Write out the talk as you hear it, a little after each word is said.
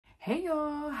Hey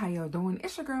y'all, how y'all doing?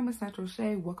 It's your girl,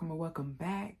 MissNaturalShay. Welcome and welcome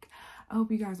back. I hope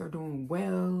you guys are doing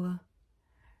well.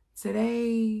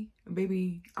 Today,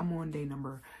 baby, I'm on day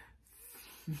number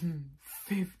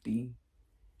 50.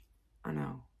 I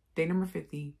know, day number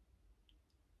 50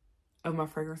 of my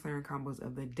fragrance layering combos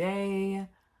of the day.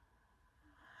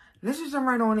 Let's just jump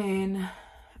right on in.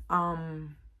 I've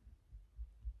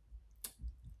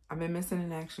been missing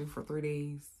in action for 3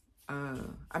 days.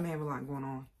 I may have a lot going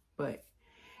on, but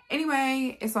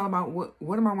anyway, it's all about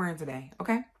what am I wearing today,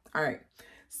 okay? All right.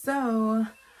 So,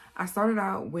 I started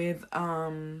out with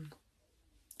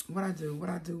what I do.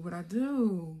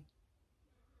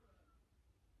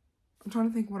 I'm trying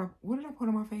to think what did I put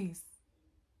on my face?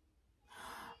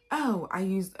 Oh, I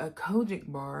used a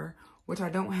Kojic bar, which I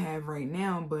don't have right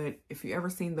now, but if you ever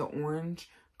seen the orange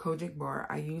Kojic bar,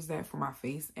 I use that for my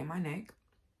face and my neck.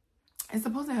 It's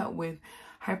supposed to help with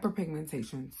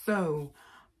hyperpigmentation. So,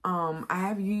 I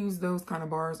have used those kind of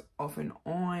bars off and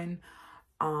on.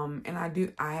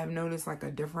 And I have noticed like a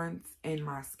difference in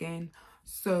my skin.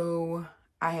 So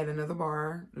I had another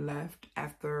bar left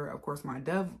after, of course, my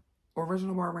Dove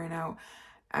original bar ran out,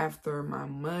 after my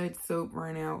Mud soap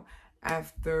ran out,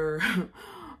 after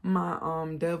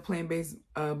my Dove plant-based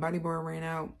body bar ran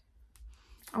out.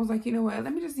 I was like, you know what,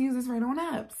 let me just use this right on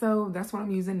up. So that's what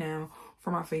I'm using now for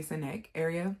my face and neck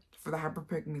area for the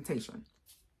hyperpigmentation.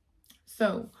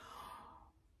 So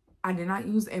I did not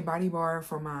use a body bar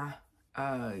for my,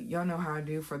 y'all know how I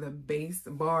do for the base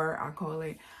bar, I call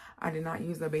it. I did not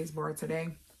use the base bar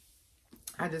today.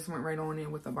 I just went right on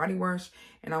in with the body wash,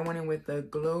 and I went in with the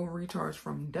Glow Recharge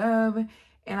from Dove.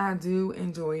 And I do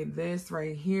enjoy this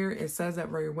right here. It says that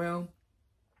very well.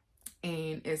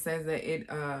 And it says that it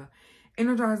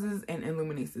energizes and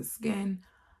illuminates the skin.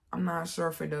 I'm not sure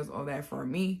if it does all that for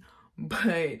me,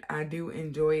 but I do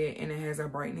enjoy it, and it has a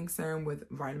brightening serum with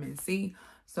vitamin C.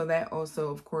 So that also,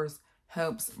 of course,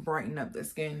 helps brighten up the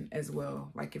skin as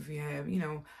well. Like if you have, you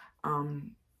know,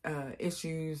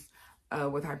 issues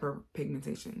with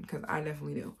hyperpigmentation, because I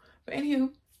definitely do. But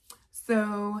anywho,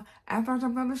 so after I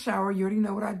jumped out of the shower, you already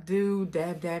know what I do.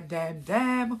 Dab, dab, dab,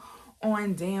 dab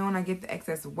on down. I get the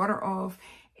excess water off.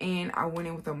 And I went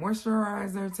in with a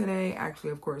moisturizer today.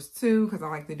 Actually, of course, two, because I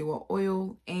like to do an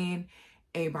oil and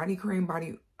a body cream,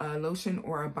 body lotion,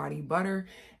 or a body butter.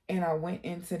 And I went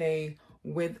in today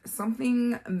with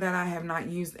something that I have not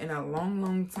used in a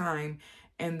long time.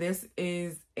 And this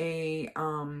is a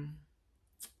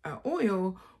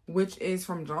oil, which is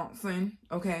from Johnson,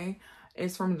 okay?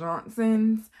 It's from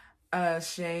Johnson's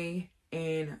Shea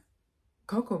and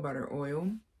cocoa butter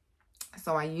oil.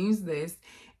 So I use this.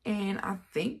 And I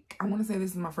want to say this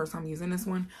is my first time using this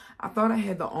one. I thought I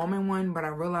had the almond one, but I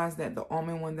realized that the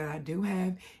almond one that I do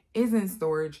have is in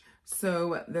storage.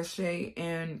 So the Shea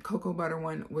and cocoa butter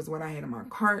one was what I had in my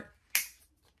cart.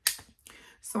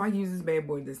 So I used this bad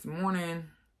boy this morning.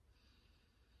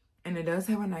 And it does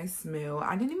have a nice smell.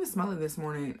 I didn't even smell it this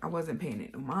morning. I wasn't paying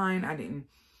it no mind. I didn't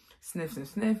sniff.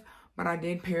 But I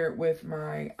did pair it with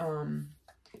my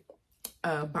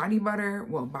body butter,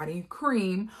 well, body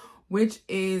cream, which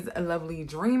is a Lovely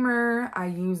Dreamer. I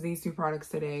used these two products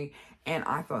today, and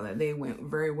I thought that they went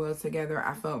very well together.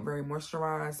 I felt very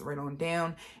moisturized right on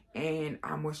down, and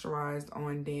I moisturized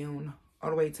on down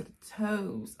all the way to the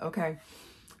toes, okay?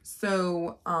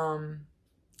 So,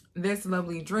 this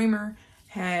Lovely Dreamer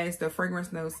has the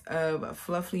fragrance notes of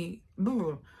fluffy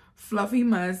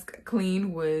musk,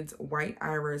 clean woods, white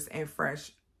iris, and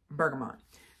fresh bergamot.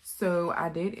 So I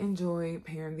did enjoy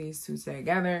pairing these two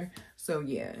together. So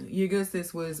yeah, your good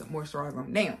sis was moisturized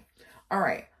on down. All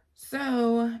right.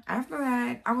 So after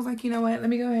that, I was like, you know what? Let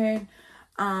me go ahead.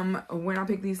 When I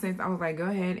picked these scents, I was like, go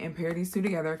ahead and pair these two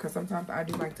together, because sometimes I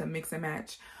do like to mix and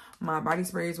match my body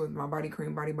sprays with my body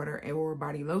cream, body butter, or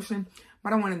body lotion.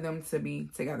 But I wanted them to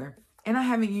be together. And I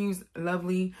haven't used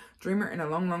Lovely Dreamer in a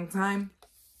long time.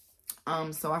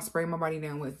 So I sprayed my body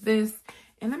down with this.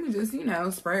 And let me just, you know,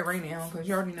 spray it right now, because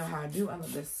you already know how I do. I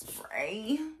love this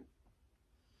spray.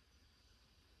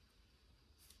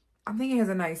 I think it has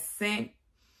a nice scent.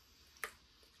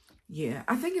 Yeah,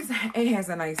 I think it has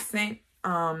a nice scent.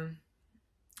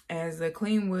 As the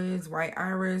clean woods, white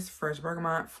iris, fresh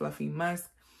bergamot, fluffy musk.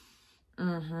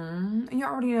 And you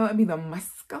already know it'd be the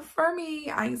musk for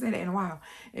me. I ain't said it in a while.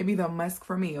 It'd be the musk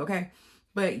for me, okay?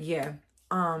 But yeah,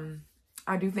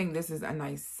 I do think this is a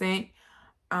nice scent.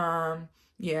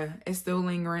 Yeah, it's still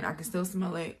lingering. I can still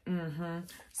smell it.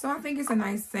 So I think it's a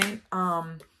nice scent.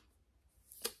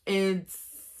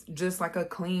 It's just like a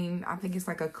clean, I think it's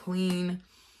like a clean,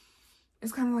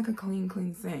 it's kind of like a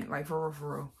clean scent. Like for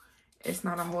real. It's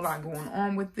not a whole lot going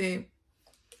on with it.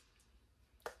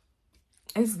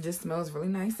 it just smells really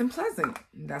nice and pleasant.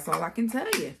 That's all I can tell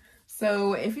you.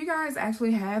 So if you guys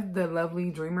actually have the lovely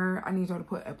Dreamer, I need y'all to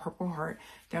put a purple heart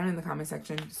down in the comment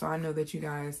section so I know that you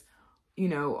guys, you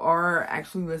know, are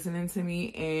actually listening to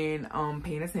me and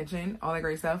paying attention, all that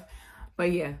great stuff.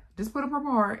 But yeah, just put a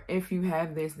purple heart if you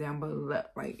have this down below,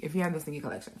 like if you have this in your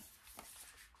collection.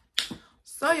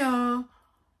 So y'all,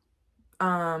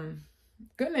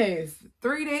 goodness,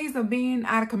 3 days of being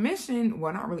out of commission.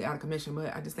 Well, not really out of commission,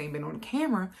 but I just ain't been on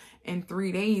camera in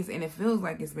 3 days, and it feels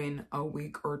like it's been a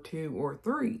week or 2 or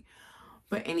 3.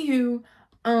 But anywho,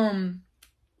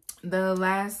 the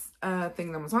last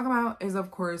thing that I'm gonna talk about is,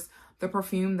 of course, the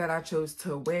perfume that I chose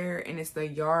to wear, and it's the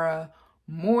Yara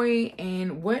Moy.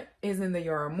 And what is in the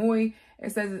Yara Moy?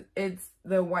 It says it's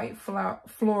the white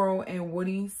floral and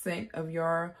woody scent of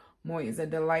Yara Moy. Is a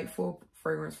delightful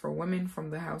fragrance for women from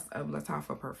the house of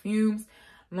Lattafa Perfumes,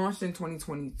 launched in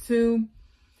 2022.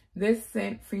 This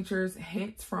scent features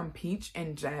hints from peach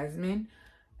and jasmine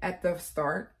at the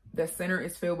start. The center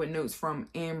is filled with notes from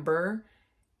amber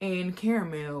and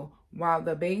caramel, while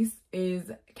the base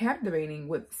is captivating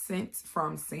with scents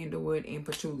from sandalwood and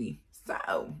patchouli.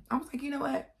 So I was like, you know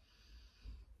what?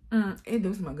 It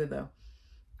do smell good though.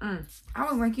 I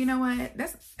was like, you know what?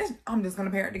 I'm just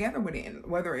gonna pair it together with it,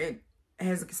 whether it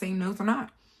has the same notes or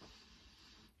not.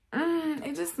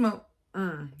 It just smells.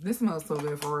 This smells so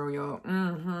good for real,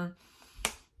 y'all.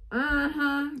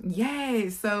 Yay!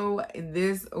 So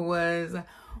this was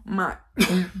my.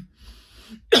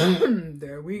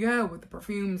 There we go with the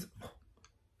perfumes.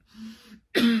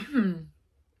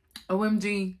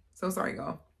 OMG! So sorry,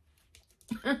 y'all.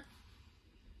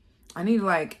 I need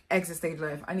like exit stage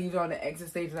left. I need y'all to exit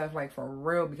stage left like for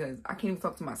real, because I can't even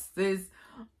talk to my sis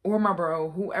or my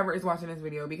bro, whoever is watching this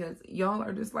video, because y'all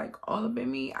are just like all up in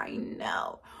me. I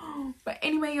know. But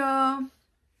anyway, y'all,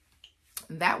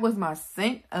 that was my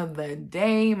scent of the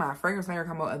day, my fragrance flavor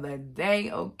combo of the day.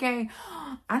 Okay,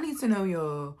 I need to know,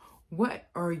 y'all, what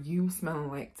are you smelling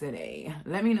like today?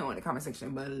 Let me know in the comment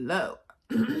section below.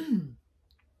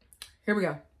 Here we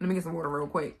go. Let me get some water real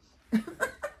quick.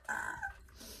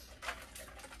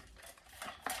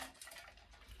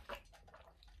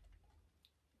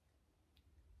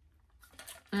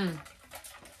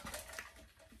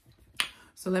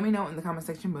 So let me know in the comment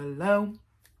section below.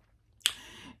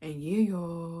 And yeah,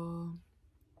 y'all,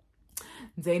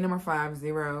 day number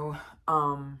 50.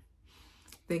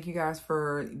 Thank you guys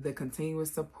for the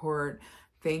continuous support.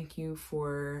 Thank you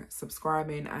for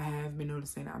subscribing. I have been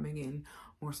noticing I've been getting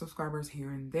more subscribers here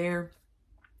and there.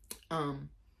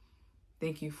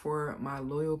 Thank you for my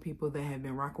loyal people that have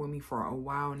been rocking with me for a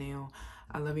while now.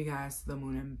 I love you guys to the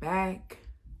moon and back.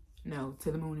 No,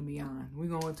 to the moon and beyond. We're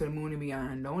going to the moon and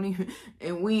beyond. Don't even,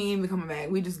 and we ain't even coming back.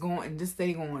 We just going and just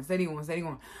steady going, steady going, steady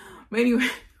going. But anyway,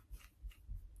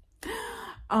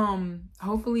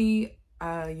 hopefully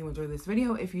you enjoyed this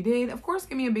video. If you did, of course,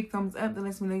 give me a big thumbs up. That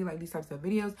lets me know you like these types of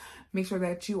videos. Make sure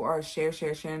that you are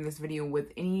sharing this video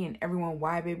with any and everyone.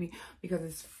 Why, baby? Because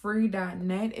it's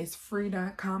free.net, it's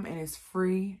free.com, and it's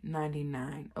free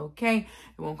 99. Okay, it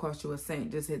won't cost you a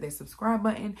cent. Just hit that subscribe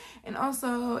button, and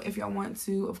also if y'all want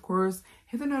to, of course,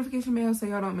 hit the notification bell so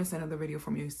y'all don't miss another video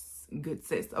from your good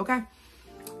sis. Okay,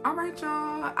 all right,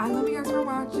 y'all, I love you guys for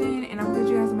watching, and I'll catch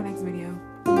you guys in my next video.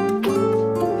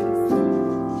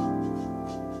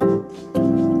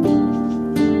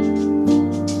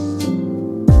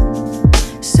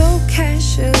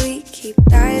 Keep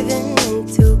diving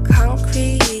into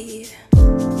concrete,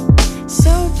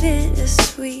 so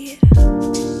bittersweet.